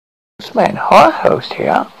Ghostman, horror host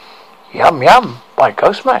here. Yum Yum by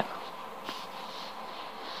Ghostman.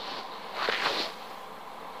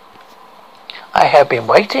 I have been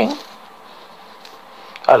waiting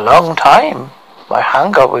a long time. My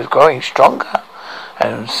hunger was growing stronger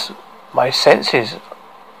and my senses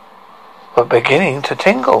were beginning to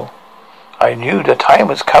tingle. I knew the time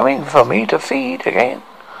was coming for me to feed again.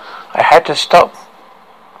 I had to start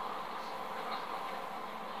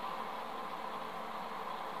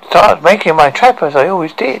making my trap as I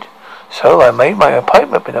always did. So I made my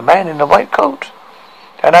appointment with the man in the white coat.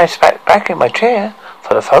 Then I sat back in my chair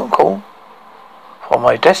for the phone call for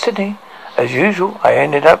my destiny. As usual, I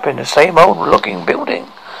ended up in the same old looking building.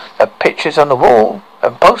 The pictures on the wall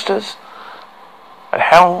and posters and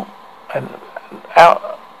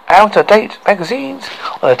out of date magazines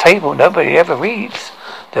on the table nobody ever reads.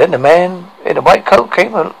 Then the man in the white coat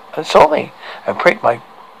came and saw me and pricked my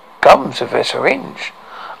gums with a syringe.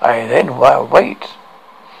 I then wait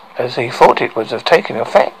as he thought it was taking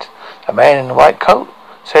effect. The man in the white coat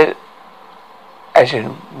said, as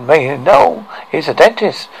you may know, he's a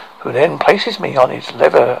dentist, who then places me on his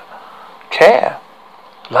leather chair.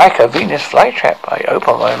 Like a Venus flytrap, I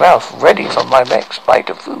open my mouth, ready for my next bite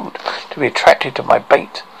of food to be attracted to my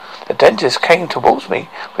bait. The dentist came towards me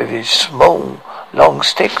with his small, long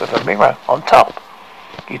stick with a mirror on top.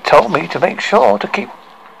 He told me to make sure to keep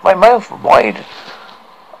my mouth wide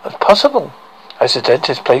as possible. As the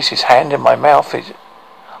dentist placed his hand in my mouth,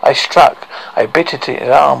 I bit at his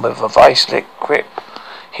arm with a vice-like grip.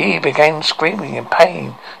 He began screaming in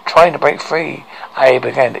pain, trying to break free. I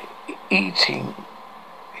began eating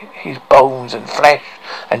his bones and flesh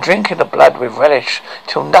and drinking the blood with relish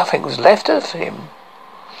till nothing was left of him.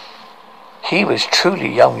 He was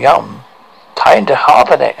truly yum. Time to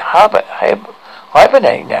hibernate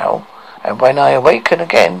now, and when I awaken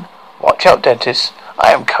again, watch out, dentist,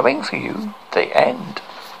 I am coming for you. The end.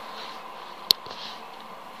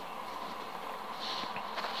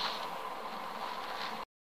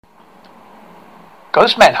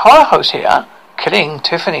 Ghostman horror host here, killing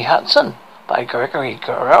Tiffany Hudson by Gregory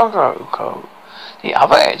Guerrero. The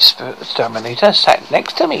other exterminator sat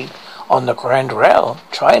next to me on the grand rail,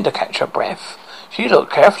 trying to catch her breath. She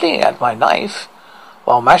looked carefully at my knife,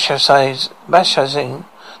 while massaging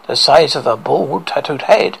the sides of her bald, tattooed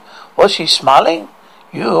head. Was she smiling?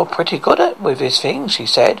 You're pretty good with this thing, she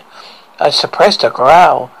said. I suppressed a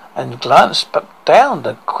growl and glanced back down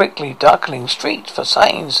the quickly darkening street for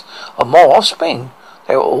signs of more offspring.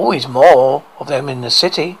 There were always more of them in the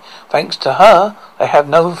city. Thanks to her, they have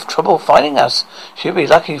no trouble finding us. She'd be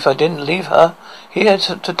lucky if I didn't leave her here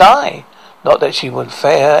to die. Not that she would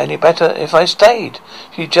fare any better if I stayed.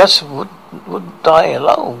 She just would die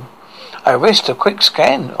alone. I risked a quick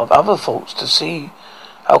scan of other thoughts to see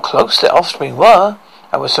how close their offspring were.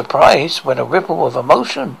 I was surprised when a ripple of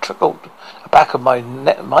emotion trickled the back of my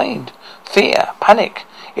mind. Fear, panic.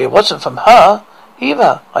 It wasn't from her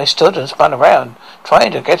either. I stood and spun around,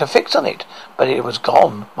 trying to get a fix on it, but it was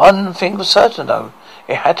gone. One thing was certain, though.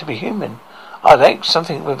 It had to be human. I liked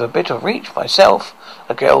something with a bit of reach myself,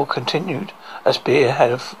 the girl continued. A spear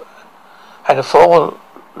had a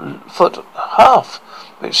 4-foot half,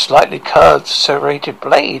 with slightly curved serrated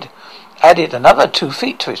blade. Added another 2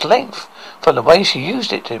 feet to its length. From the way she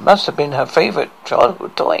used it, it must have been her favorite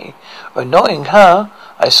childhood toy. Annoying her,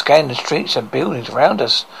 I scanned the streets and buildings around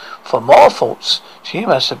us for more thoughts. She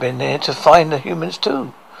must have been there to find the humans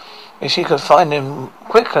too. If she could find them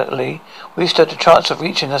quickly, we stood a chance of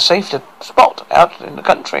reaching a safer spot out in the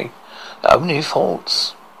country. The only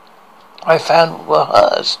thoughts I found were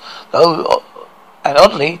hers, though, and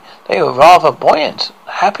oddly, they were rather buoyant,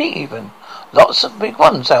 happy even. Lots of big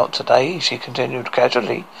ones out today, she continued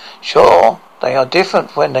casually. Sure, they are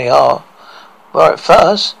different when they were at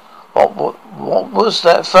first. What was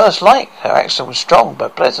that first like? Her accent was strong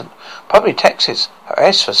but pleasant. Probably Texas. Her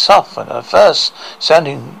S was soft and her first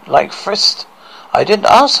sounding like Frist. I didn't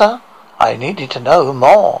ask her. I needed to know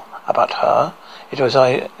more about her. If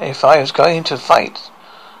I was going to fight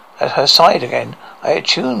at her side again, I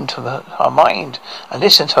attuned to her mind and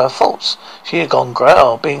listened to her thoughts. She had gone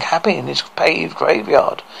growl, being happy in this paved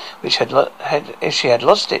graveyard, which if she had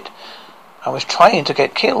lost it and was trying to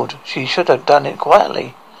get killed, she should have done it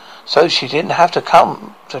quietly, so she didn't have to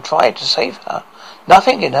come to try to save her.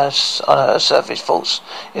 Nothing on her surface thoughts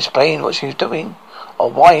explained what she was doing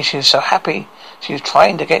or why she was so happy. She was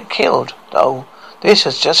trying to get killed, though. This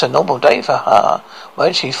was just a normal day for her.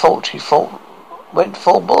 When she went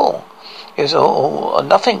full bore. It was all or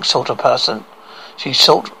nothing sort of person. Which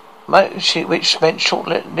meant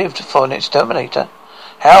short-lived for an exterminator.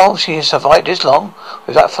 How she has survived this long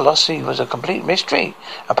with that philosophy was a complete mystery,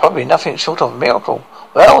 and probably nothing short of a miracle.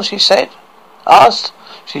 Well, asked.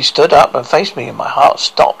 She stood up and faced me, and my heart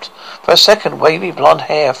stopped. For a second, wavy blonde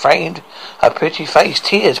hair framed her pretty face.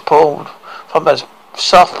 Tears poured from her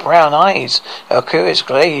soft brown eyes. Her curious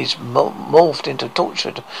gaze morphed into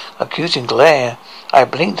tortured, accusing glare. I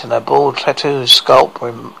blinked, and her bald tattooed scalp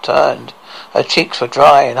returned. Her cheeks were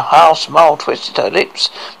dry, and a half smile twisted her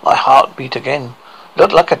lips. My heart beat again.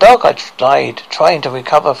 Looked like a dog, I lied, trying to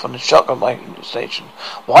recover from the shock of my hallucination.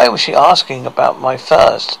 Why was she asking about my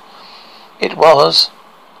thirst? It was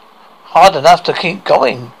hard enough to keep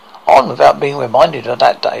going on without being reminded of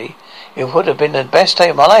that day. It would have been the best day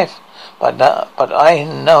of my life, but I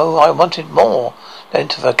know I wanted more than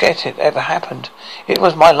to forget it ever happened. It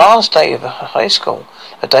was my last day of high school,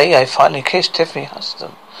 the day I finally kissed Tiffany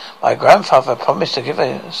Hudson. My grandfather promised to give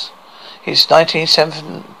us his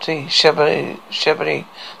 1970 Chevrolet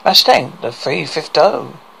Mustang, the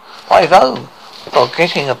 350, for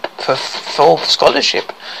getting a full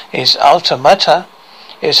scholarship. His alma mater.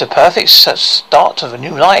 It was a perfect start to a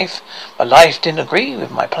new life, but life didn't agree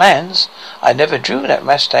with my plans. I never drew that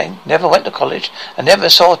Mustang, never went to college, and never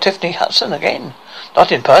saw Tiffany Hudson again.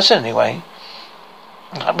 Not in person, anyway.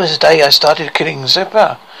 That was the day I started killing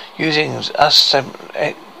Zipper, using us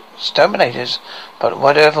exterminators, but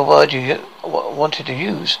whatever word you wanted to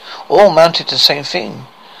use, all mounted to the same thing.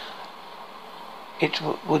 It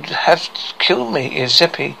would have killed me if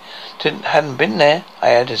Zippy hadn't been there,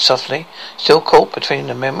 I added softly, still caught between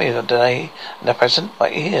the memory of the day and the present.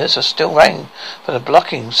 My ears are still rang for the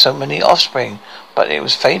blocking so many offspring, but it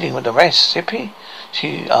was fading with the rest. Zippy?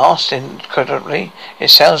 She asked incredulously. It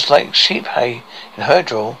sounds like sheep hay in her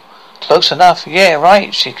drawl. Close enough. Yeah,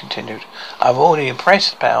 right, she continued. I'm already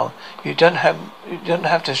impressed, pal. You don't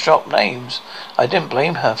have to drop names. I didn't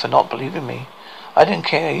blame her for not believing me. I didn't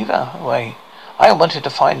care either way. I wanted to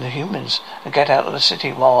find the humans and get out of the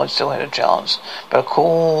city while I still had a chance. But a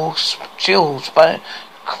cool chill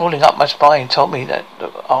crawling up my spine told me that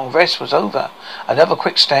our rest was over. Another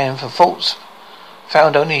quick stand for thoughts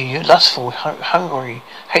found only lustful, hungry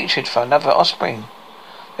hatred for another offspring.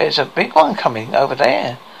 There's a big one coming over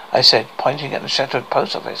there, I said, pointing at the shattered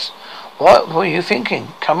post office. What were you thinking?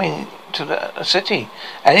 Coming to the city?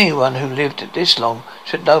 Anyone who lived this long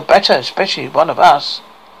should know better, especially one of us.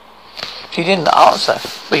 She didn't answer.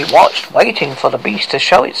 We watched, waiting for the beast to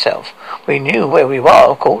show itself. We knew where we were,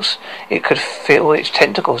 of course. It could feel its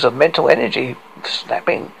tentacles of mental energy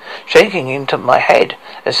snapping, shaking into my head.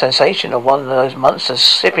 The sensation of one of those monsters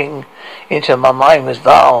slipping into my mind was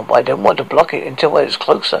vile, but I didn't want to block it until I was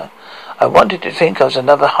closer. I wanted to think I was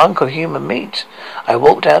another hunk of human meat. I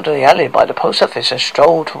walked out to the alley by the post office and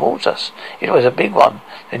strolled towards us. It was a big one.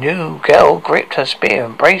 The new girl gripped her spear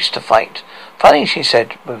and braced to fight. Funny, she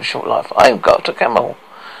said with a short laugh. I've got a camel.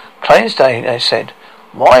 Clydesdale, I said.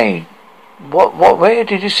 Why? Where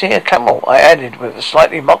did you see a camel? I added with a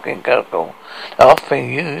slightly mocking gurgle. They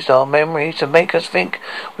often used our memories to make us think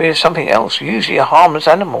we were something else, usually a harmless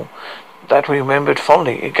animal that we remembered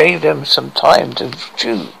fondly. It gave them some time to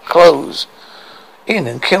chew, close in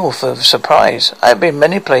and kill for surprise. I've been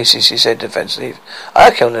many places, she said defensively.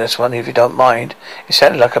 I'll kill this one if you don't mind. It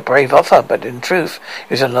sounded like a brave offer, but in truth,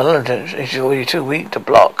 it was an illusion she's already too weak to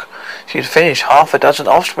block. She had finished half a dozen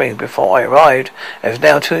offspring before I arrived, and was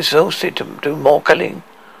now too exhausted to do more killing.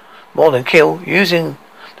 More than kill. Using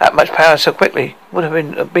that much power so quickly would have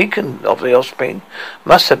been a beacon of the offspring.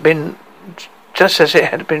 Must have been just as it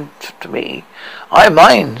had been to me. I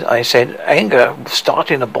mind, I said, anger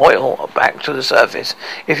starting to boil back to the surface.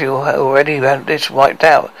 If you already had this wiped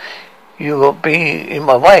out, you will be in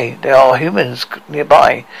my way. There are humans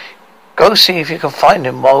nearby. Go see if you can find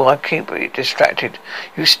them while I keep distracted.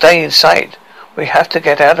 You stay in sight. We have to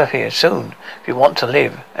get out of here soon if you want to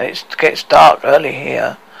live. And it gets dark early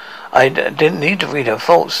here. I didn't need to read her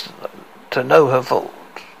thoughts to know her thoughts.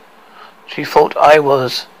 She thought I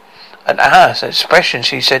was an ass. Expression,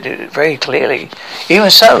 she said it very clearly. Even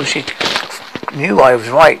so, she knew I was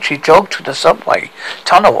right. She jogged to the subway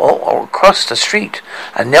tunnel or across the street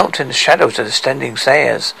and knelt in the shadows of the standing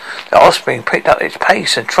stairs. The offspring picked up its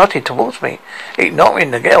pace and trotted towards me. Ignoring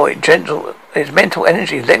the girl, its mental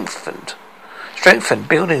energy strengthened,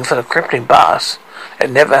 building for the crippling blast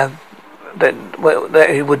that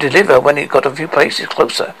he would deliver when it got a few places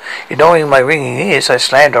closer. Ignoring my ringing ears, I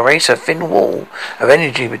slammed a razor-thin wall of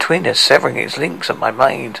energy between us, severing its links of my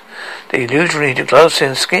mind. The illusory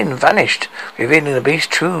glossy skin vanished, revealing the beast's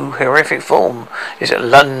true horrific form as it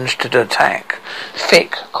lunged to the attack.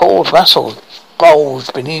 Thick, coiled muscles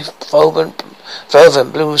bulged beneath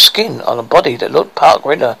fervent blue skin on a body that looked part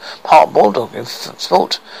gorilla, part bulldog in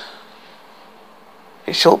sport.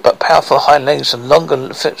 His short but powerful hind legs and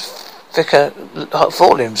longer, thicker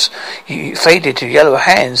forelimbs faded to yellow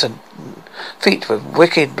hands and feet with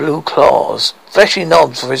wicked blue claws. Fleshy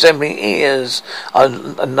knobs resembling ears, a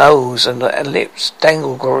nose and lips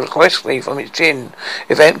dangled grotesquely from its chin,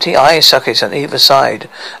 with empty eye sockets on either side,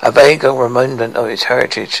 a vague remnant of its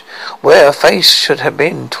heritage. Where a face should have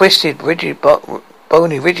been, twisted, rigid,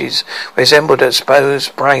 bony ridges resembled a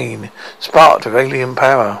exposed brain, sparked with alien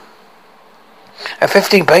power. At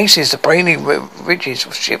 15 paces, the brainy ridges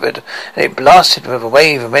shivered, and it blasted with a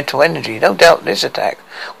wave of mental energy. No doubt this attack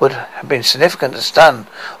would have been significant to stun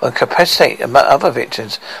or incapacitate other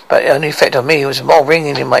victims, but the only effect on me was more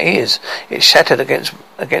ringing in my ears. It shattered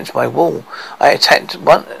against my wall. I attacked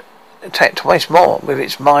twice more, with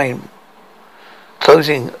its mind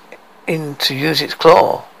closing in to use its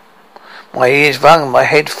claw. My ears rung, my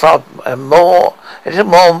head throbbed, and a little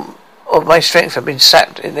more of my strength had been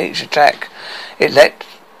sapped in each attack. It leapt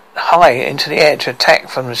high into the air to attack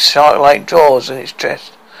from the shark-like jaws in its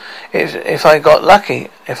chest. If I got lucky,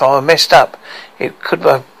 if I were messed up, it could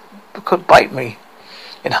bite me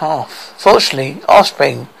in half. Fortunately,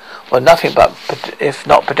 offspring were nothing but, if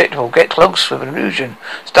not predictable, get close with an illusion,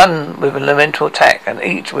 stunned with an elemental attack, and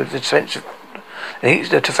each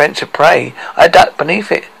the defensive prey. I ducked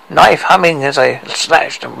beneath it, knife humming as I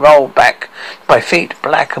slashed and rolled back. My feet,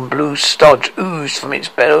 black and blue stodge, oozed from its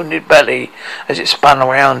bony belly as it spun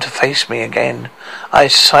around to face me again. I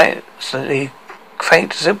silently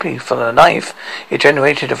thanked simply for the knife. It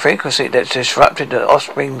generated a frequency that disrupted the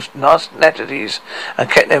offspring's nativities and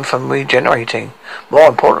kept them from regenerating. More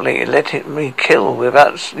importantly, it let me kill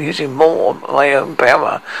without using more of my own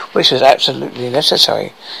power, which was absolutely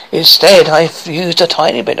necessary. Instead, I used a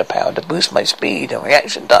tiny bit of power to boost my speed and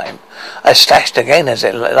reaction time. I slashed again as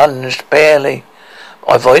it lunged, barely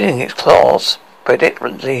avoiding its claws.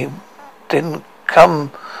 Predictably, didn't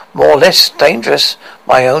come more or less dangerous.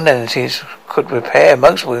 My own entities could repair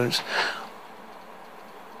most wounds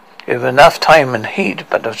with enough time and heat,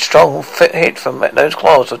 but a strong hit from those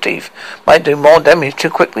claws or teeth might do more damage too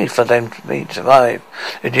quickly for them to survive.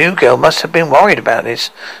 The new girl must have been worried about this,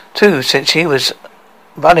 too, since she was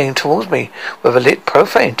running towards me with a lit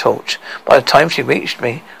profane torch. By the time she reached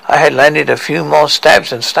me, I had landed a few more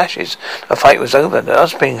stabs and slashes. The fight was over. The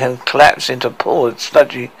offspring had collapsed into a pool of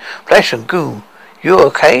sludgy flesh and goo. "You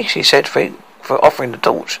okay?" she said, for offering the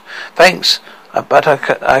torch. "Thanks, but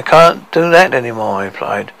I can't do that anymore," I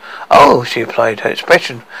replied. "Oh," she replied. Her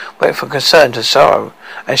expression went from concern to sorrow,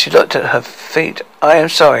 and she looked at her feet. "I am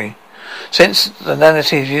sorry. Since the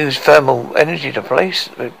nanities use thermal energy to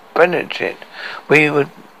replenish it,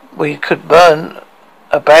 we could burn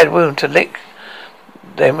a bad wound to lick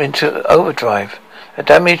them into overdrive. The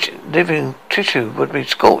damaged living tissue would be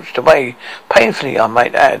scorched away, painfully, I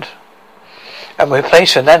might add, and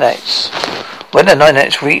replace the nanites. When the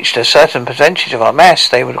nanites reached a certain percentage of our mass,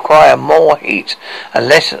 they would require more heat, and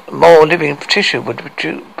more living tissue would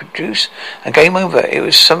produce, and game over. It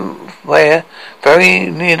was somewhere very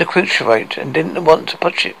near the cruciate, and didn't want to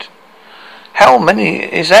push it." "How many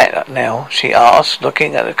is that now?" she asked,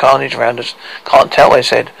 looking at the carnage around us. "Can't tell," I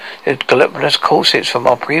said. "The gallopinous corsets from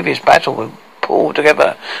our previous battle were pulled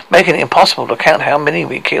together, making it impossible to count how many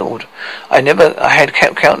we killed. I had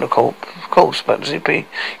kept count, of course, but Zippy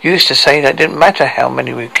used to say that it didn't matter how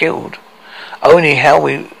many we killed, only how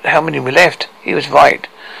many we left. He was right.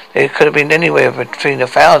 There could have been anywhere between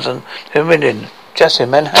 1,000 to 1,000,000 just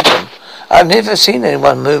in Manhattan. I've never seen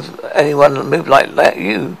anyone move like that.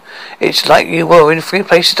 It's like you were in 3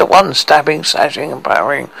 places at once, stabbing, slashing, and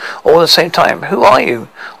powering all at the same time. Who are you?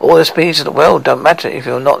 All the speeds of the world don't matter if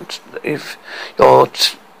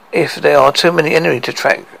there are too many enemies to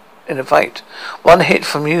track in a fight. One hit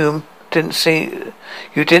from you didn't see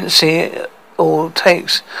all it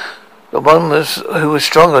takes. The one who was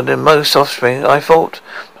stronger than most offspring, I thought.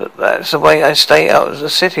 But that's the way I stay out of the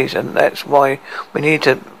cities, and that's why we need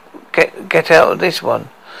to get out of this one.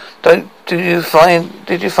 Did you find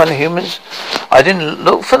the humans?" "I didn't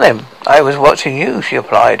look for them. I was watching you," she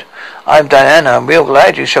replied. "I'm Diana. I'm real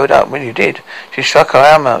glad you showed up when you did." She struck her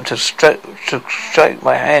arm out to strike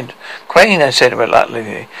my hand. "Crane," I said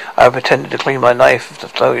reluctantly. I pretended to clean my knife,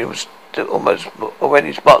 though it was almost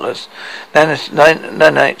already spotless.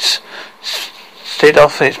 Nanites slid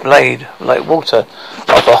off its blade like water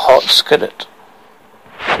off a hot skillet.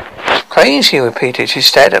 "Crane," she repeated. She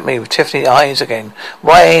stared at me with Tiffany eyes again,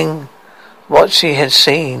 weighing what she had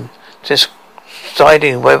seen,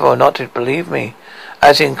 deciding whether or not to believe me.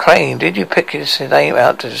 "As in Crane, did you pick his name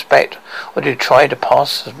out to suspect, or did you try to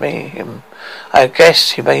pass him I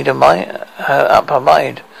guess he made up her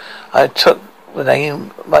mind. I took the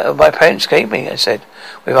name my parents gave me, I said,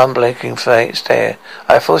 with unblinking stare.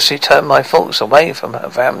 I forcibly turned my thoughts away from her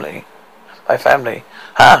family. My family.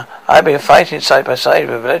 I've been fighting side by side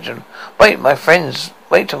with legend. Wait till my friends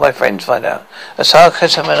find out. The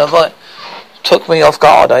sarcasm and avoid took me off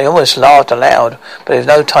guard. I almost laughed aloud, but there's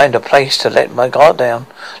no time or place to let my guard down.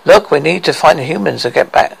 Look, we need to find the humans and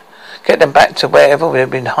get them back to wherever we've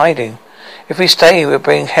been hiding. If we stay, we'll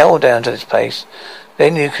bring hell down to this place.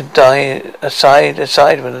 Then you can die aside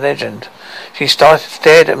with the legend. She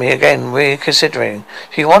stared at me again, reconsidering.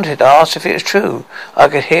 She wanted to ask if it was true. I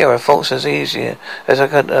could hear her thoughts as easy as I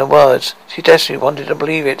could her words. She desperately wanted to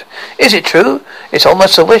believe it. Is it true? It's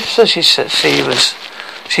almost a whisper, she said.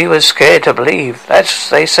 She was scared to believe.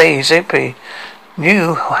 They say Zippy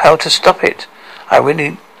knew how to stop it. I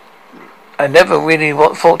never really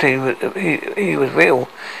thought he was real.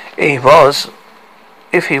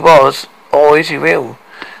 If he was, or is he real?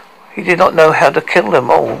 He did not know how to kill them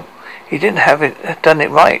all. He didn't have done it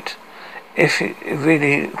right. If he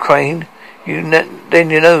really Crane, then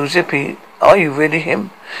you know Zippy. Are you really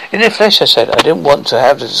him? In the flesh, I said. I didn't want to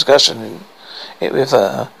have the discussion with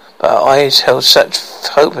her, but her eyes held such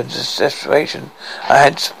hope and desperation. I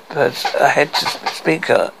had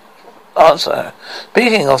to answer her.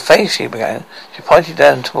 Speaking of faith, she began. She pointed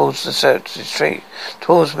down towards the street,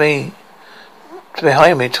 towards me.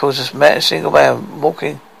 Behind me, towards a single man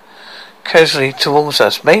walking casually towards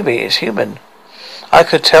us. Maybe it's human. I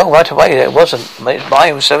could tell right away that it wasn't. His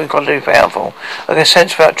mind was so incredibly powerful. I could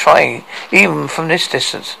sense without trying, even from this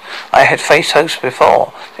distance. I had faced hosts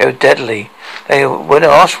before. They were deadly. They were an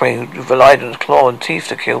offspring who relied on claw and teeth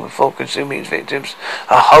to kill before consuming its victims.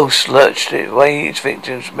 A host lurched away its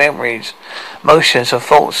victims' memories, emotions, and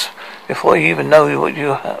thoughts before you even know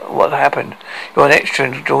what happened. You're an extra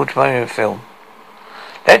in the George Romero film.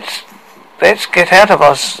 Let's get out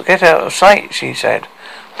of sight, she said.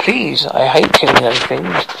 Please, I hate killing those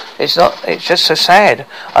things. It's just so sad.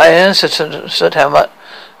 I understood how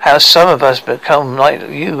some of us become like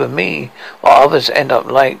you and me, while others end up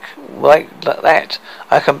like that.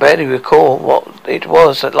 I can barely recall what it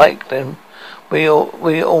was that like them. We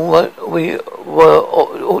were all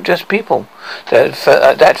just people.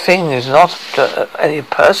 That thing is not any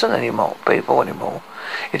person anymore, people anymore.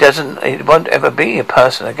 It won't ever be a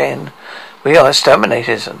person again. We are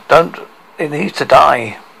exterminators, and it needs to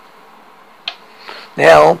die.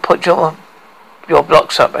 Now put your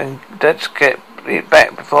blocks up and let's get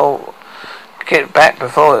back before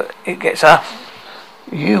it gets up.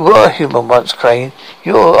 You were human once, Crane.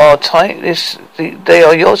 You are they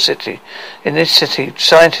are your city. In this city,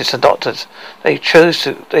 scientists and doctors, they close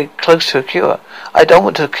to a cure. I don't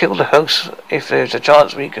want to kill the hosts if there's a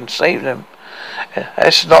chance we can save them.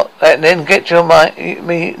 That's not. And then get your mind.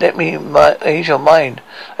 Let me ease your mind.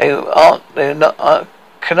 They're not.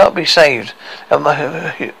 Cannot be saved. And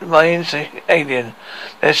my mind's alien.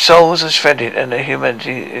 Their souls are shredded, and their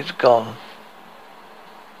humanity is gone.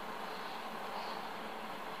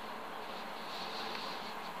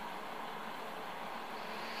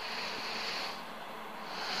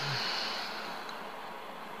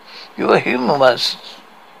 You were human once,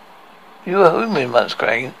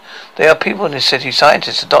 Crane. There are people in this city,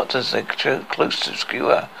 scientists and doctors, they're close to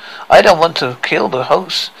skewer. I don't want to kill the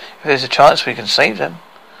hosts. If there's a chance we can save them.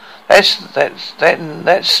 Let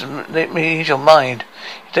me ease your mind.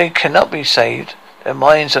 They cannot be saved. Their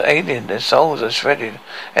minds are alien, their souls are shredded,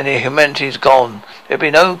 and their humanity is gone. There'll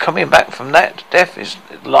be no coming back from that. Death is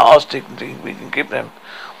the last dignity we can give them.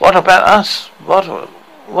 What about us? What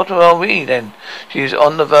are we then? She is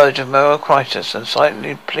on the verge of moral crisis and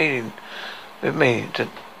silently pleading with me to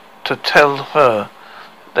tell her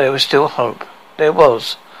there was still hope. There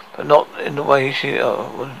was, but not in the way she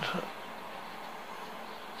would.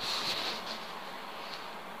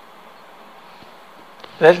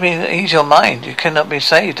 Let me ease your mind. You cannot be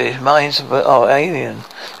saved. Their minds are alien.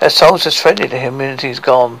 Their souls are shredded. Their humanity is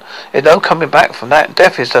gone. There's no coming back from that.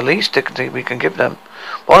 Death is the least dignity we can give them.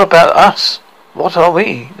 What about us? What are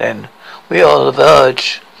we, then? We are on the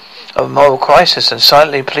verge of a moral crisis and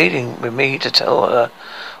silently pleading with me to tell her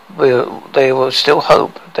there was still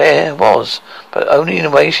hope. There was, but only in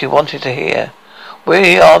a way she wanted to hear.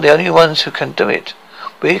 We are the only ones who can do it.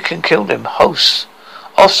 We can kill them. Hosts,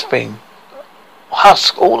 offspring,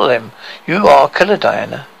 husk, all of them. You are a killer,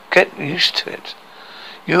 Diana. Get used to it.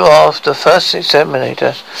 You are the first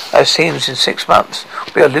exterminator I've seen in 6 months.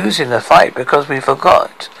 We are losing the fight because we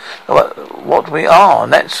forgot what we are,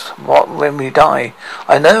 and that's what when we die.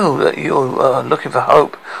 I know that you are looking for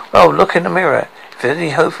hope. Well, look in the mirror. If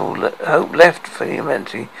Very hope left for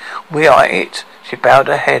humanity. We are it. She bowed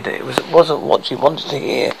her head. Wasn't what she wanted to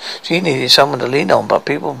hear. She needed someone to lean on, but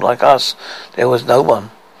people like us, there was no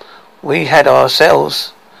one. We had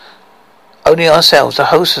ourselves. Only ourselves. The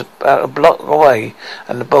host was about a block away,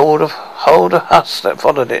 and the hold of us that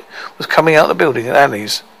followed it was coming out of the building in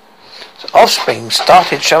alleys. So offspring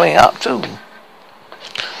started showing up too.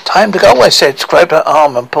 Time to go, I said, grabbed her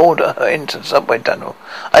arm and pulled her into the subway tunnel.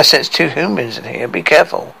 I sensed 2 humans in here. Be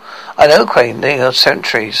careful. I know, Crane. They are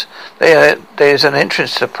sentries. There's an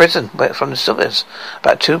entrance to the prison from the sewers,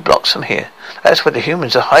 about 2 blocks from here. That's where the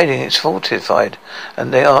humans are hiding. It's fortified,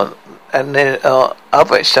 and there are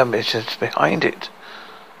other exterminators behind it,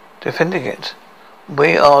 defending it.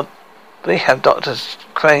 We have Dr.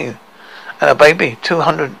 Crane and a baby.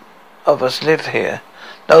 200 of us live here.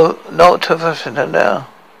 No, not of us now.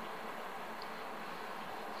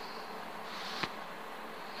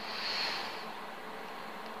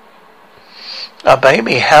 A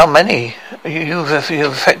baby? How many? You've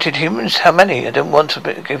affected humans? How many? I didn't want to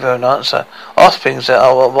give her an answer. Offspring said,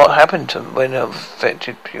 "Oh, well, what happened to when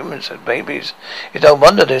affected humans had babies? It's no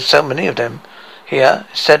wonder there's so many of them here."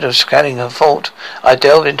 Instead of scanning her fault, I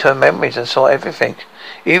delved into her memories and saw everything.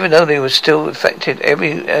 Even though they were still affected,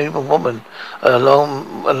 every woman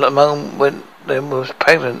among when they was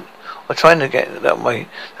pregnant or trying to get that way.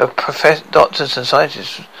 The doctors and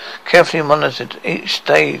scientists carefully monitored each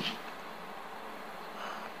stage.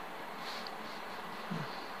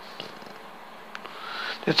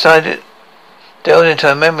 Decided, delved into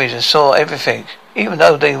her memories and saw everything, even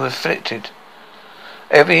though they were afflicted.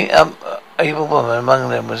 Every evil woman among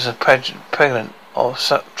them was pregnant or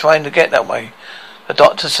trying to get that way. The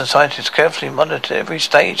doctors and scientists carefully monitored every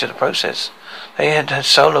stage of the process. They had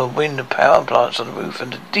solar wind and power plants on the roof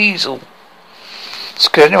and the diesel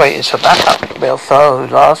generators for backup. Well, though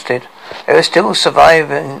lasted. They were still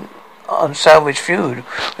surviving on salvaged food.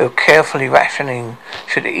 We were carefully rationing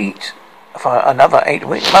should eat for another 8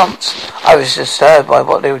 months. I was disturbed by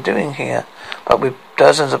what they were doing here, but with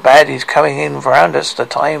dozens of baddies coming in around us, the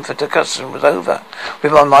time for discussion was over.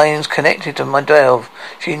 With my minds connected to my delve,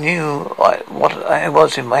 she knew what I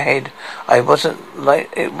was in my head. It wasn't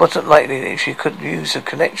likely that she could use the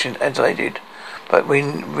connection as I did, but we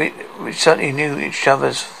certainly knew each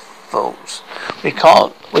other's faults. We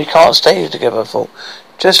can't stay together, fault.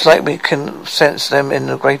 Just like we can sense them in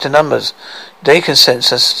the greater numbers, they can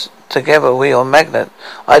sense us. Together we are a magnet.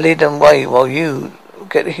 I lead them away while you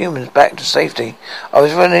get the humans back to safety. I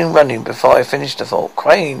was running before I finished the thought.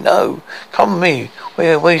 Crane, no. Come with me.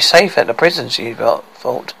 We're safe at the prison, she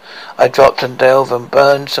thought. I dropped and delved and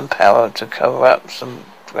burned some power to cover up some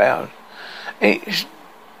ground. I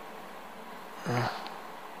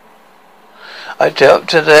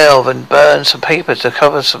dropped to delve and burned some paper to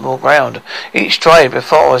cover some more ground. Each stride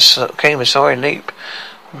before us came a soaring leap.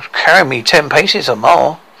 Carry me 10 paces or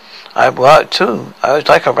more. I worked too. I was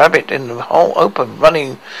like a rabbit in the whole open,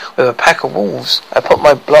 running with a pack of wolves. I put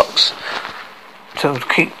my blocks to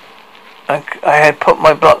keep. I put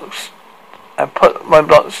my blocks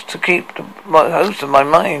to keep my host in my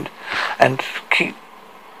mind, and keep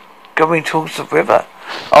going towards the river.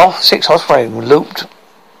 6 offspring looped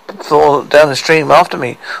down the stream after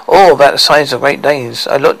me, all about the size of Great Danes.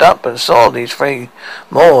 I looked up and saw these 3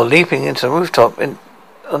 more leaping into the rooftop,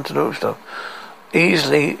 onto the rooftop,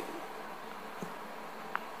 easily.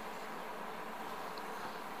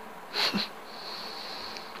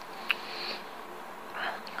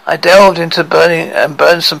 I delved into burning and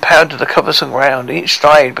burned some powder to cover some ground. Each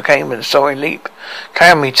stride became a soaring leap,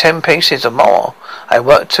 carrying me 10 paces or more. I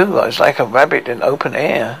worked too. I was like a rabbit in open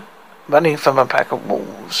air, running from a pack of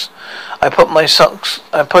wolves. I put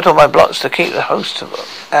on my blocks to keep the host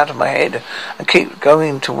out of my head and keep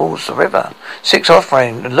going towards the river. 6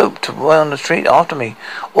 offspring looped around the street after me,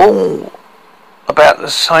 all about the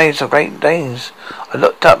size of Great Danes. I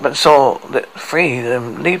looked up and saw that 3 of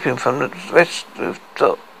them leaping from the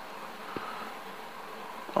rooftop.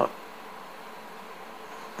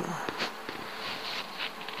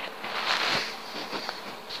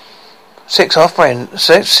 6 offspring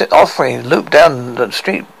looped down the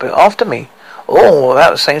street after me, all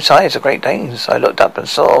about the same size of Great Danes. I looked up and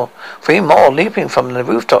saw 3 more leaping from the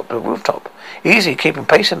rooftop to the rooftop, easily keeping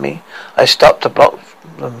pace with me. I stopped to block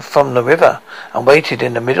them from the river and waited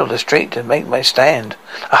in the middle of the street to make my stand.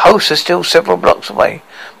 A host was still several blocks away,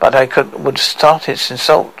 but I would start its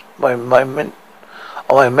assault by my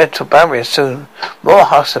mental barrier soon. More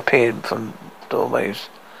husks appeared from doorways.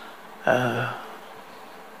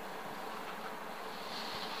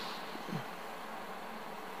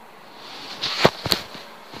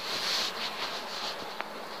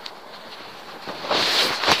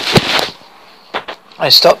 I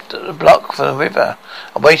stopped at the block for the river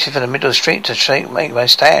and waited for the middle street to make my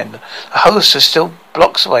stand. The host was still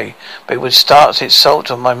blocks away, but it would start its assault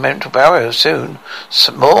on my mental barrier soon.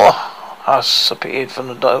 Some more husks appeared from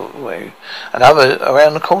the doorway, and others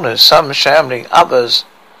around the corners, some shambling, others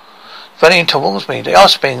running towards me. The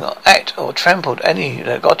offspring at or trampled any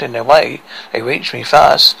that got in their way. They reached me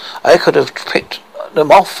fast. I could have picked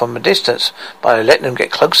them off from a distance, but I let them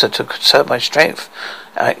get closer to conserve my strength.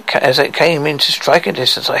 As it came into striking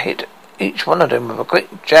distance, I hit each one of them with a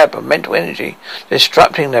quick jab of mental energy,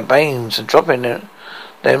 disrupting their brains and dropping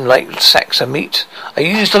them like sacks of meat. I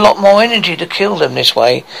used a lot more energy to kill them this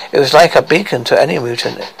way. It was like a beacon to any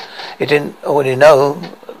mutant. It didn't already know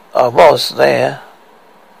I was there.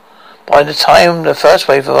 By the time the first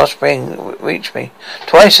wave of offspring reached me,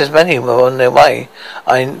 twice as many were on their way.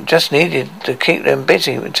 I just needed to keep them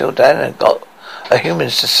busy until Dan got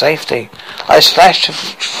humans to safety. I slashed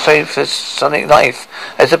with a sonic knife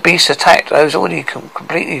as the beast attacked. I was already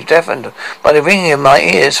completely deafened by the ringing in my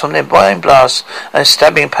ears from their blind blasts and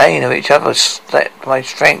stabbing pain of each other slapped my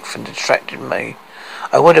strength and distracted me.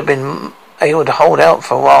 I would have been able to hold out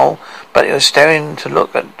for a while, but it was staring to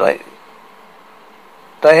look at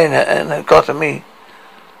Diana and had gotten me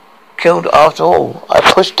killed after all. I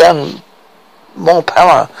pushed down more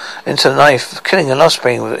power into the knife, killing an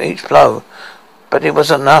offspring with each blow. But it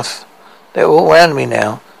wasn't enough. They were all around me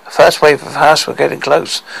now. The first wave of husks were getting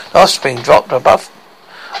close. The offspring dropped above,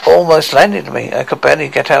 almost landed on me. I could barely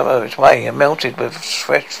get out of its way and melted with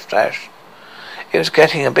fresh flash. It was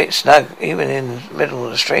getting a bit snug, even in the middle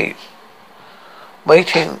of the street.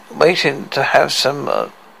 Waiting to have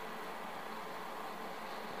some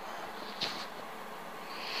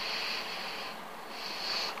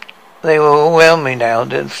They were all around me now.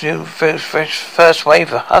 The first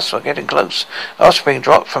wave of husks were getting close. The offspring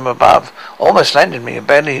dropped from above, almost landed me and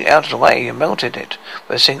barely out of the way and melted it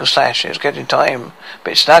with a single slash. It was getting time, a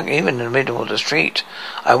bit snug even in the middle of the street.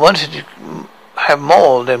 I wanted to have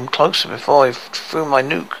more of them closer before I threw my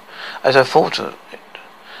nuke as I thought of it.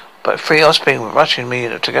 But three offspring were rushing me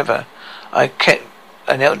together. I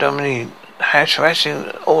knelt down on my harassing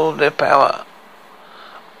all their power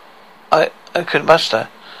I could muster.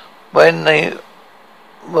 When they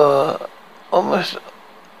were almost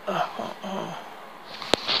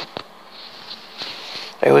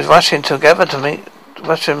they was rushing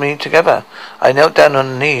me together. I knelt down on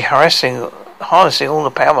a knee, harnessing all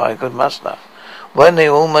the power I could muster. When they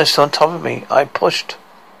were almost on top of me, I pushed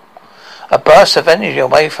a burst of energy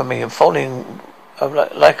away from me and falling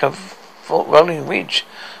like a rolling ridge.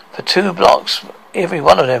 For 2 blocks, every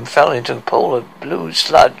one of them fell into a pool of blue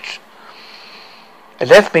sludge. It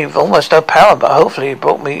left me with almost no power, but hopefully it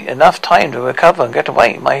brought me enough time to recover and get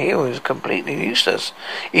away. My hero was completely useless.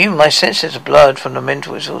 Even my senses were blurred from the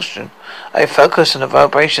mental exhaustion. I focused on the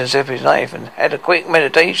vibrations of his knife and had a quick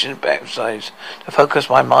meditation exercise to focus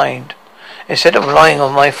my mind. Instead of relying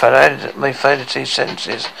on my faculty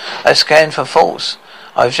senses, I scanned for faults.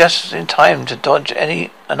 I was just in time to dodge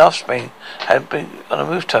an offspring had been on a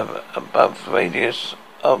rooftop above the radius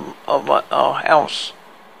of our house.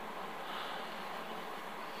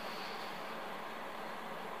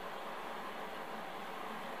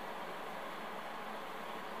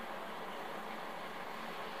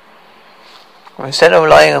 Instead of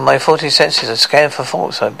relying on my 40 senses, I scanned for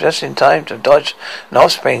faults. I'm just in time to dodge an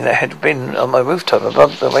offspring that had been on my rooftop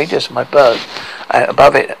above the radius of my birth.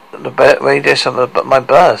 Above it, the radius of my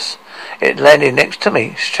birth. It landed next to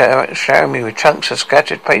me, showering me with chunks of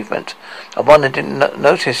scattered pavement. The one I didn't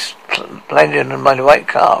notice landed on my right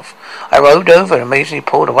calf. I rolled over and amazingly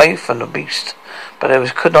pulled away from the beast, but I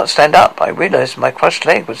could not stand up. I realized my crushed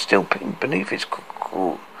leg was still pinned beneath its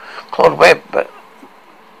clawed web, but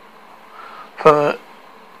from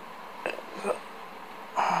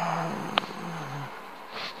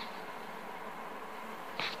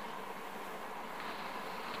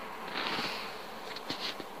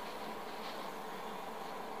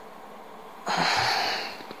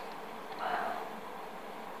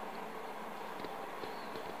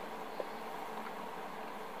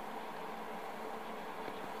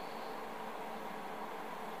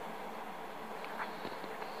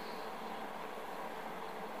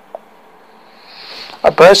a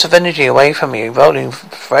burst of energy away from me, rolling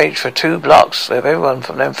rage for 2 blocks, where everyone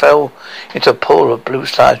from them fell into a pool of blue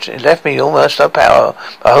sludge. It left me almost no power,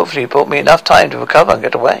 but hopefully it brought me enough time to recover and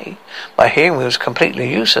get away. My hearing was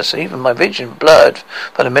completely useless, even my vision blurred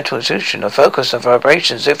from the mental exhaustion. I focused on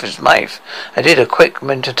vibrations of his knife. I did a quick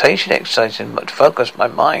meditation exercise to focus my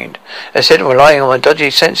mind. Instead of relying on my dodgy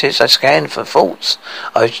senses, I scanned for faults.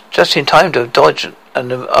 I was just in time to dodge and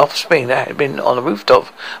the offspring that had been on the rooftop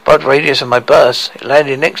above the radius of my burst. It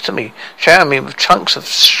landed next to me, showering me with chunks of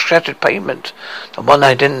shattered pavement. The one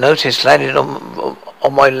I didn't notice landed on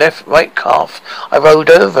my right calf. I rolled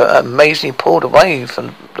over and amazingly pulled away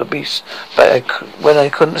from the beast, but when I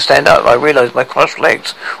couldn't stand up, I realized my crossed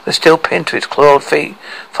legs were still pinned to its clawed feet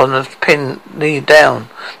from the pin knee down.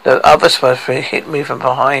 The other spine hit me from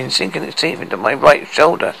behind, sinking its teeth into my right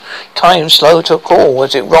shoulder. Time slowed to a crawl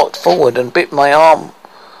as it rocked forward and bit my arm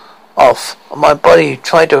off. My body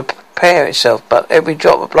tried to repair itself, but every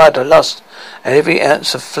drop of blood I lost and every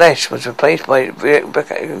ounce of flesh was replaced by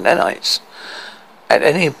nanites. At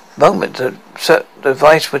any moment, the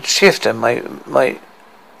device would shift, and my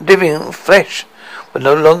living flesh would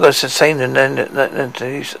no longer sustain the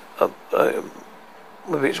nanities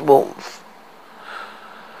with its warmth.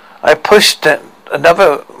 I pushed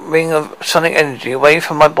another ring of sonic energy away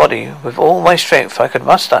from my body with all my strength I could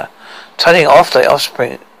muster, turning all the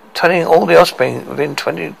offspring within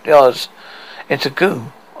 20 yards into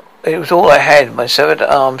goo. It was all I had, my severed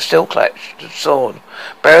arm still clutched the sword,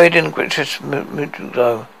 buried in gratuitous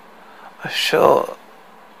mutual. Sure.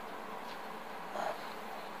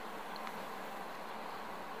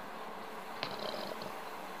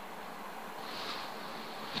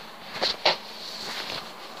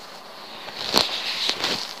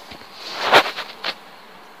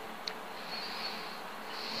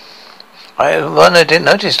 One I didn't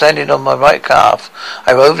notice landed on my right calf.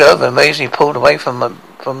 I rolled over and amazingly pulled away from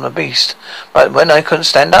the beast. But when I couldn't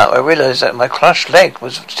stand up, I realized that my crushed leg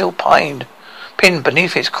was still pinned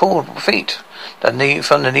beneath its cold feet. From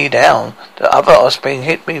the knee down, the other offspring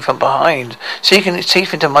hit me from behind, sinking its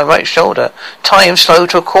teeth into my right shoulder. Time slowed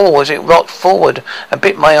to a crawl as it rocked forward and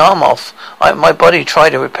bit my arm off. My body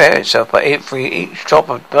tried to repair itself, but each drop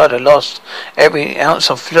of blood I lost, every ounce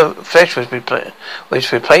of flesh was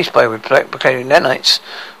replaced by replicating nanites.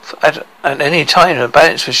 At any time, the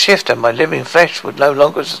balance would shift, and my living flesh would no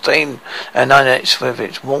longer sustain nanites with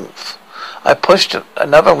its warmth. I pushed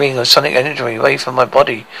another ring of sonic energy away from my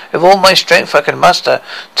body with all my strength I could muster,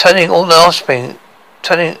 turning all the offspring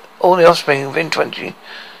within 20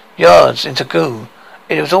 yards into goo.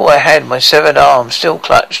 It was all I had, my severed arm still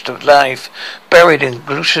clutched to life, buried in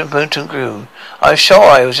gluten goo. I was sure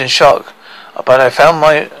I was in shock, but I found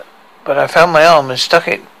my arm and stuck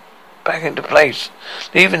it back into place,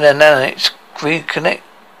 leaving the nanites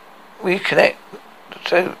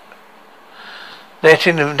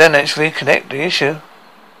letting the nanites reconnect the issue.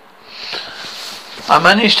 I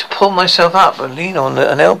managed to pull myself up and lean on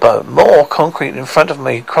an elbow. More concrete in front of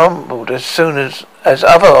me crumbled as soon as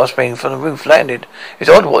other offspring from the roof landed. It was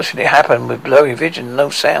odd watching it happen with blurry vision and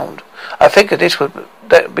no sound. I figured this would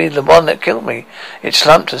be the one that killed me. It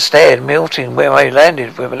slumped and stared, melting where I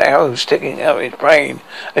landed with an arrow sticking out of its brain.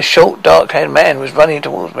 A short, dark-haired man was running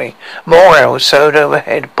towards me. More arrows soared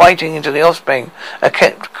overhead, biting into the offspring. I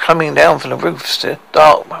kept coming down from the roof. The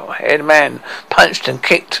dark-haired man punched and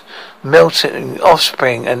kicked, melting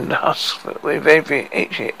offspring and husks with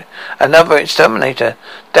each hit. Another exterminator.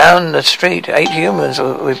 Down the street, 8 humans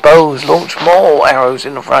with bows launched more arrows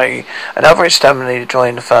in the fray. Another exterminator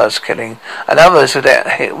joined the first killing, and others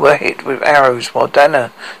were hit with arrows while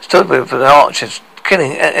Dana stood with the archers,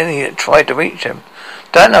 killing any that tried to reach him.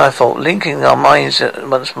 Dana, I thought, linking our minds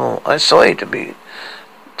once more. I'm sorry to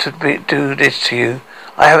do this to you.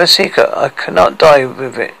 I have a secret. I cannot die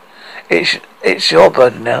with it. It's your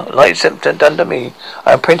burden now, like something done to me.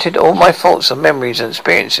 I imprinted all my thoughts and memories and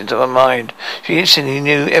experiences into her mind. She instantly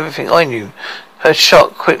knew everything I knew. Her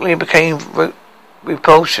shock quickly became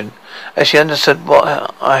repulsion as she understood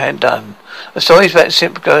what I had done. The stories about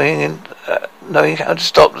Zip going in, knowing how to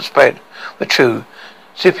stop the spread were true.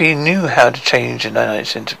 Zippy knew how to change the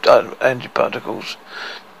nanites into antiparticles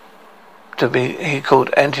he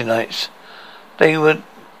called antinites. They would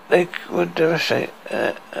devastate.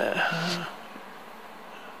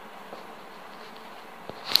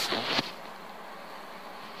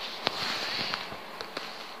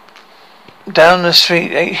 Down the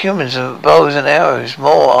street, 8 humans with bows and arrows,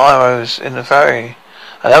 more arrows in the ferry.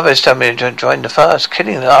 Another exterminator joined the first,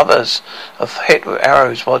 killing the others hit with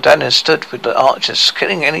arrows, while Dana stood with the archers,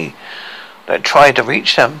 killing any that tried to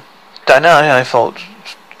reach them. Dana, I thought,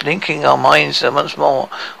 linking our minds once more.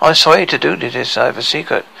 I'm sorry to do this. I have a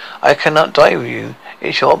secret. I cannot die with you.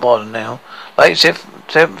 It's your bottom now. Like Zippy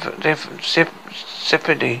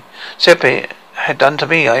had done to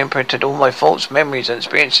me, I imprinted all my thoughts, memories, and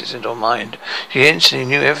experiences into her mind. She instantly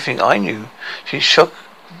knew everything I knew. Her shock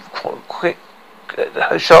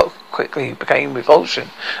quickly became revulsion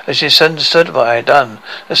as she understood what I had done.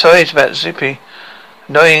 The stories about Zippy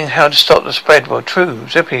knowing how to stop the spread. Well, true.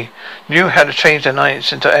 Zippy knew how to change the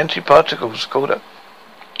nights into antiparticles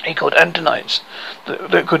he called antonites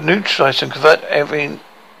that could neutralize and convert every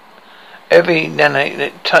nanite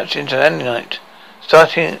that touched into nanite,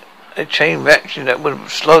 starting a chain reaction that would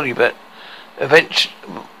slowly but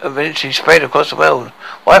eventually spread across the world,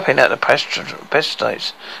 wiping out the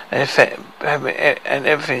pesticides and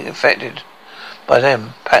everything affected by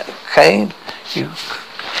them. Kane, you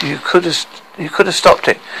could have stopped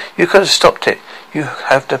it. You could have stopped it. You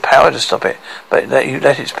have the power to stop it, but that you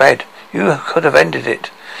let it spread. You could have ended it.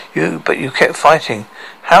 But you kept fighting.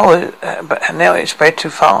 But now it's spread too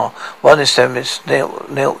far. One of them is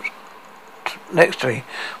knelt next to me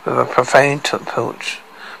with a profane torch.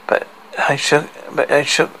 But I shook my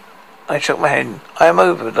head. I am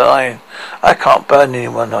over the line. I can't burn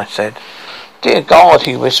anyone, I said. Dear God,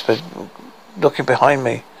 he whispered, looking behind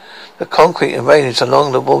me. The concrete and railings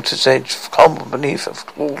along the water's edge crumbled beneath a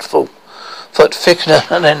foot thickener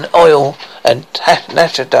and then oil and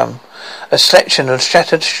natadam. A section of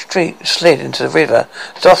shattered street slid into the river.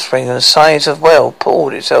 Its offspring the size of well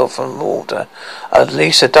poured itself from the water. At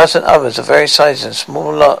least a dozen others of various sizes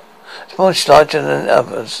and much larger than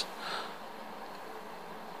others.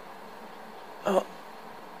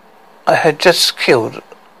 I had just killed.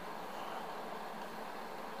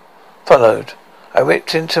 Followed. I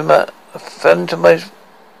fell into my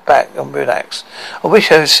back and relaxed. I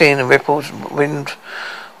wish I had seen the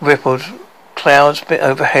wind-rippled clouds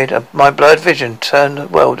overhead. My blurred vision turned the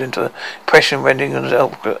world into a impression-rending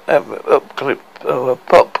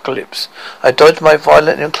apocalypse. I dodged my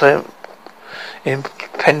violent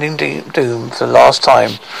impending doom for the last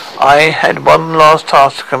time. I had one last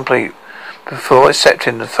task to complete before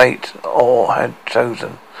accepting the fate I had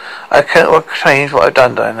chosen. I cannot change what I've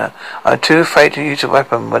done, Diana. I'm too afraid to use a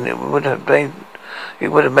weapon when it would have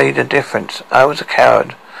made a difference. I was a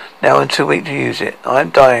coward. Now I'm too weak to use it. I'm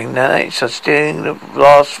dying. Nanites are stealing the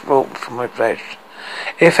last warmth from my flesh.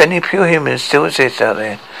 If any pure humans still exist out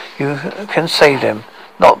there, you can save them.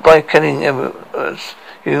 Not by killing us.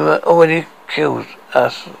 You already killed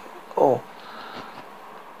us all.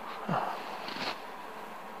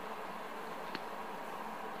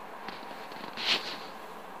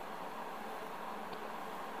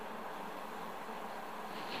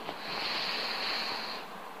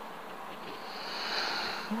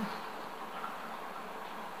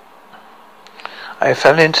 I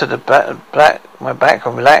fell into my back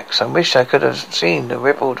and relaxed. I wished I could have seen the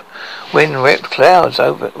wind-ripped clouds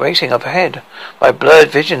racing up ahead. My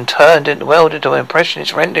blurred vision turned into an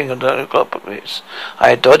impressionist rendering of the apocalypse.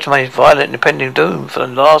 I had dodged my violent impending doom for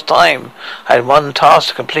the last time. I had one task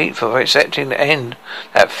to complete for accepting the end,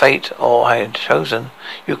 that fate I had chosen.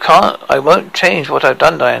 I won't change what I've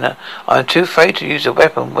done, Diana. I'm too afraid to use a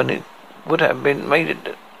weapon when it would have made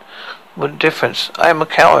it. What difference? I am a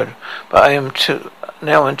coward, but I'm too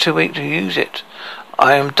weak to use it.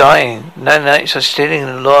 I am dying. Nanites are stealing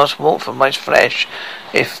the last warmth from my flesh.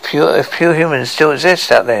 If pure humans still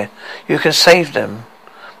exist out there, you can save them.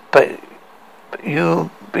 But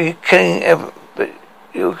you'll be killing everyone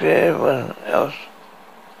else.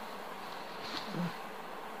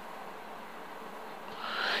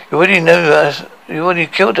 You already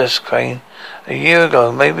killed us, Crane. A year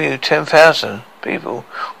ago, maybe 10,000 people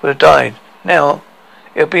would have died. Now,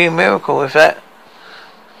 it'll be a miracle if that.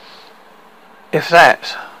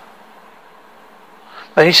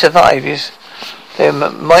 But he survived. There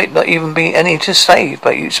might not even be any to save,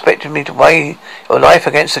 but you expected me to weigh your life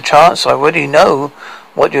against the chance. I already know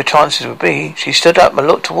what your chances would be. She stood up and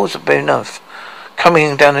looked towards the enough.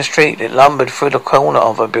 Coming down the street, it lumbered through the corner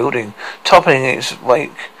of a building, toppling its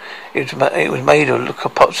wake. It was made of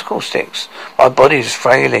popsicle sticks. My body was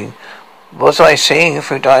frailing. Was I seeing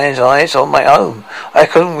through Diana's eyes or my own? I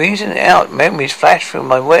couldn't reason it out. Memories flashed through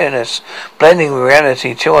my awareness, blending with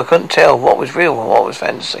reality till I couldn't tell what was real and what was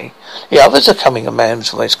fantasy. The others are coming, a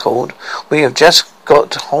man's voice called. We have just got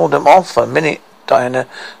to hold them off for a minute, Diana.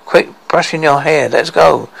 Quick, brushing your hair. Let's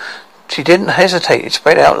go. She didn't hesitate. It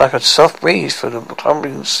spread out like a soft breeze through the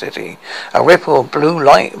crumbling city. A ripple of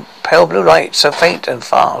pale blue light, so faint and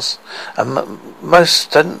fast, and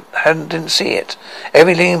most didn't see it.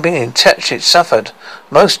 Every living being touched it suffered.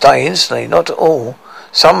 Most died instantly, not all.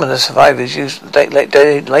 Some of the survivors used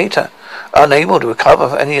later, unable to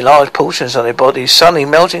recover any large portions of their bodies, suddenly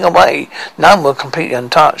melting away. None were completely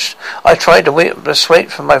untouched. I tried to whip the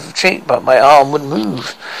sweat from my cheek, but my arm wouldn't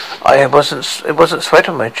move. It wasn't sweat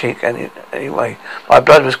on my cheek anyway. My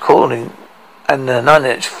blood was cooling, and the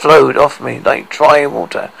nunnage flowed off me like dry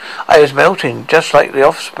water. I was melting, just like the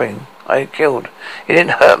offspring I had killed. It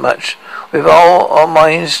didn't hurt much. With all our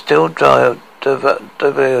minds still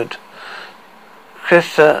devoured.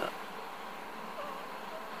 Krista.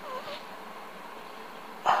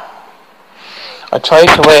 I tried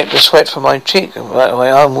to wipe the sweat from my cheek, but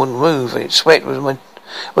my arm wouldn't move.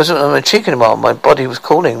 Wasn't on my cheek anymore. My body was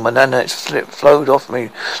cooling. My nanites flowed off me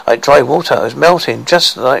like dry water. I was melting,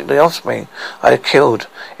 just like the offspring I had killed.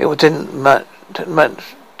 It didn't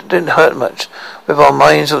hurt much. With our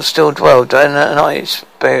minds still dwelled, Diana and I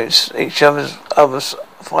experienced each other's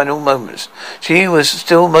final moments. She was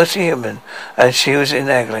still mostly human, and she was in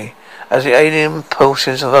agony as the alien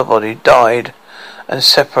portions of her body died and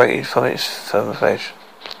separated from her flesh.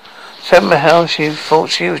 Somehow she thought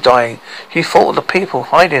she was dying. She thought of the people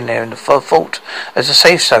hiding there in the vault as a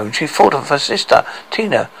safe zone. She thought of her sister,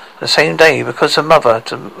 Tina, the same day, because her mother,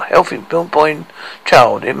 to a healthy born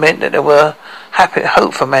child. It meant that there were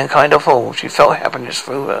hope for mankind of all. She felt happiness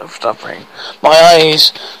through her suffering. My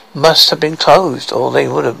eyes must have been closed, or they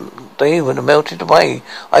would have melted away.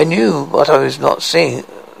 I knew what I was not seeing.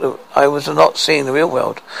 I was not seeing the real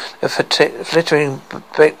world. The flittering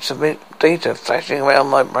bits of data flashing around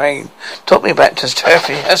my brain took me back to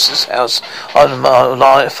Tiffany Hudson's house on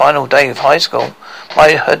my final day of high school.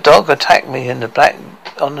 Her dog attacked me on the back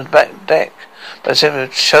deck, but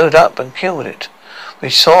it showed up and killed it. We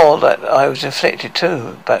saw that I was inflicted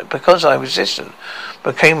too, but because I resisted,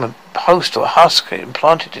 became a host or a husk, it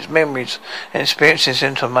implanted its memories and experiences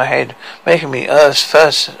into my head, making me Earth's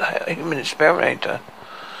first human experimenter.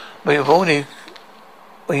 He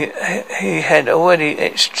had already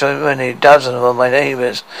exterminated dozens of my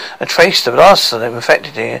neighbours and traced the last of them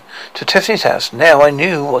infected here to Tiffany's house. Now I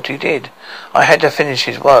knew what he did. I had to finish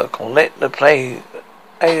his work or let the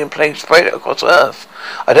alien plague spread across Earth.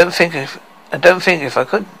 I don't think if I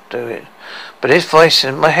could do it, but his voice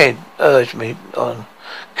in my head urged me on,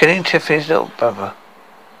 killing Tiffany's little brother.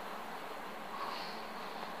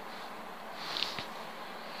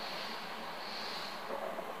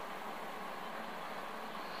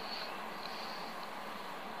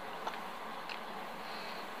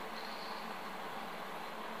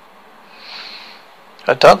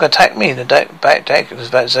 A dog attacked me in the back deck. It was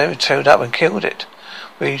about Zoe showed up and killed it.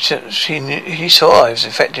 He saw I was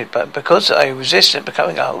infected, but because I resisted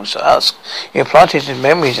becoming a husk, he implanted his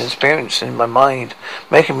memories and experiences in my mind,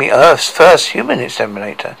 making me Earth's first human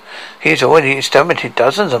exterminator. He's already exterminated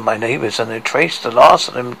dozens of my neighbours, and they traced the last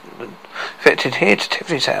of them infected here to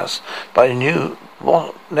Tiffany's house. But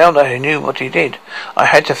now that I knew what he did, I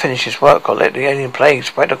had to finish his work or let the alien plague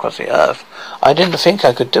spread across the Earth. I didn't think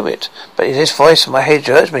I could do it, but this voice in my head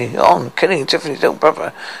urged me on. Killing Tiffany's little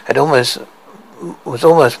brother was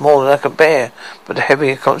almost more than I could bear, but the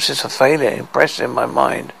heavy consciousness of failure impressed in my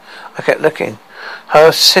mind. I kept looking.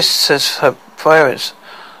 Her sisters, her parents,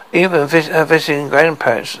 even her visiting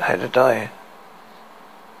grandparents had to die.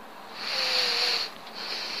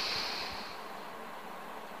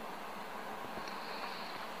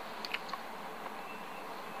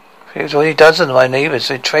 It was already dozens of my neighbours.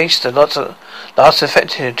 They traced the last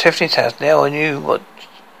infected in Tiffany's house. Now I knew what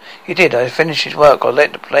he did. I finished his work or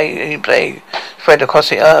let the plague spread across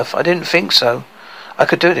the Earth. I didn't think so. I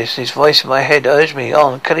could do this. His voice in my head urged me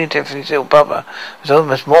on. Killing Tiffany's little brother was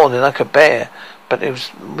almost more than I could bear, but it was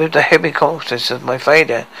with the heavy consciousness of my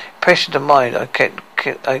failure pressure to mind. I kept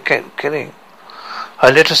killing.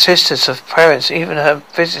 Her little sisters, her parents, even her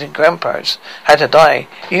visiting grandparents had to die,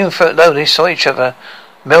 even though they saw each other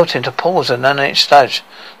melt into pools of nanite sludge.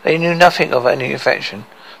 They knew nothing of any affection.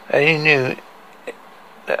 They knew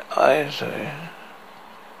that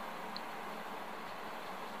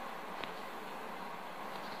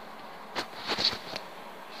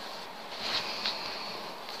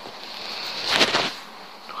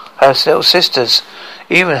her little sisters,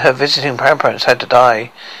 even her visiting grandparents had to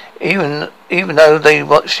die, even though they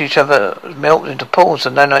watched each other melt into pools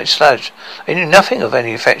of nanite sludge. They knew nothing of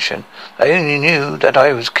any affection. They only knew that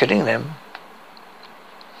I was killing them.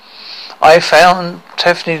 I found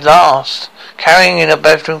Tiffany last, carrying in a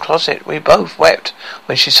bedroom closet. We both wept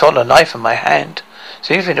when she saw the knife in my hand.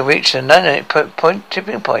 Seeming to reach the nanite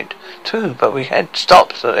tipping point too, but we had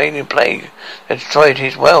stopped the alien plague that destroyed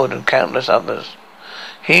his world and countless others.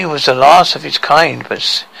 He was the last of his kind,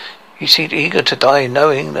 but he seemed eager to die,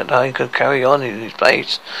 knowing that I could carry on in his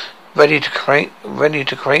place, ready to create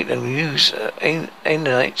and use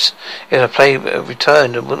nanites if a plague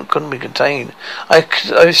returned and couldn't be contained. I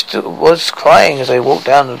was crying as I walked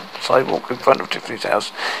down the sidewalk in front of Tiffany's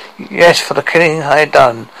house. Yes, for the killing I had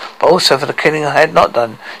done, but also for the killing I had not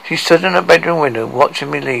done. She stood in her bedroom window,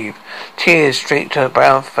 watching me leave. Tears streaked her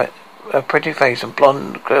her pretty face, and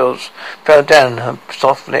blonde curls fell down her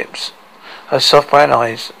soft lips. Her soft brown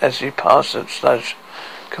eyes as she passed the sludge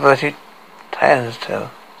converted hands to.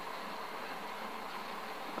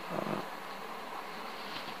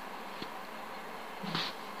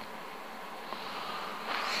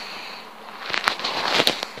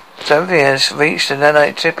 7th has reached the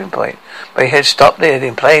nanite tipping point, but he had stopped there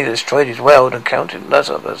in play, destroyed his world, and counted less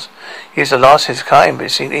others. He was the last of his kind, but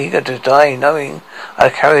seemed eager to die, knowing I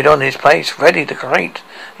had carried on his place, ready to create,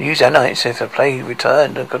 use nanites if the play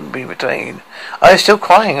returned and couldn't be retained. I was still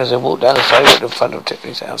crying as I walked down the sidewalk in front of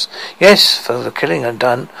Tiffany's house. Yes, for the killing I'd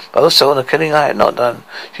done, but also on the killing I had not done.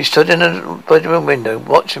 She stood in the bedroom window,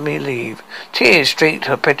 watching me leave. Tears streaked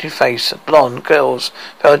her pretty face. Blonde curls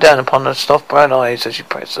fell down upon her soft brown eyes as she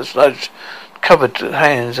pressed the sludge-covered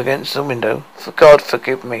hands against the window. For God,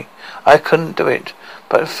 forgive me. I couldn't do it.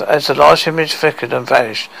 But as the last image flickered and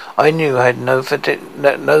vanished, I knew I had no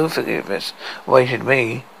forgiveness awaited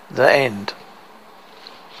me. The end.